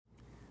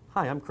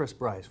Hi, I'm Chris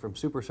Bryce from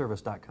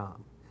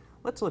superservice.com.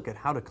 Let's look at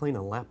how to clean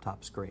a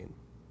laptop screen.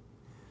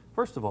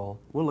 First of all,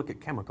 we'll look at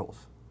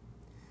chemicals.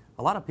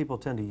 A lot of people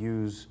tend to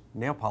use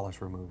nail polish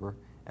remover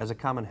as a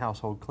common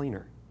household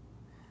cleaner.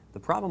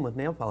 The problem with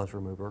nail polish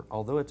remover,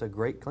 although it's a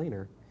great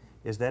cleaner,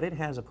 is that it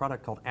has a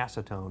product called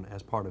acetone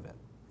as part of it.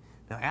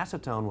 Now,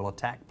 acetone will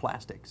attack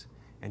plastics,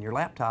 and your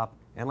laptop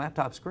and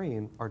laptop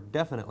screen are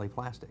definitely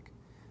plastic.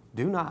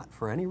 Do not,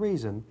 for any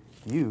reason,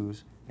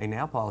 use a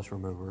nail polish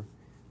remover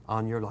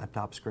on your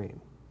laptop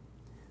screen.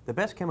 The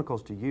best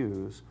chemicals to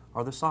use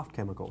are the soft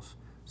chemicals,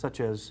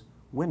 such as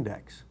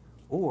Windex,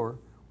 or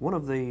one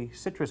of the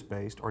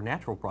citrus-based or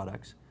natural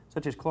products,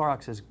 such as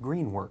Clorox's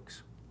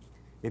GreenWorks.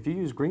 If you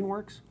use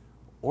GreenWorks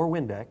or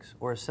Windex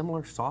or a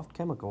similar soft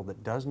chemical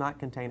that does not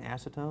contain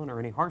acetone or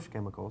any harsh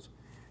chemicals,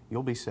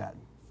 you'll be set.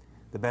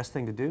 The best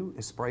thing to do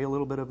is spray a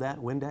little bit of that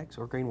Windex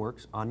or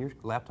GreenWorks on your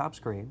laptop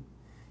screen.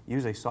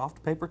 Use a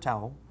soft paper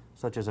towel,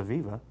 such as a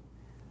Viva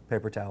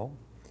paper towel,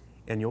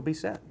 and you'll be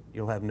set.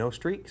 You'll have no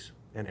streaks,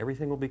 and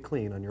everything will be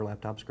clean on your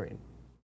laptop screen.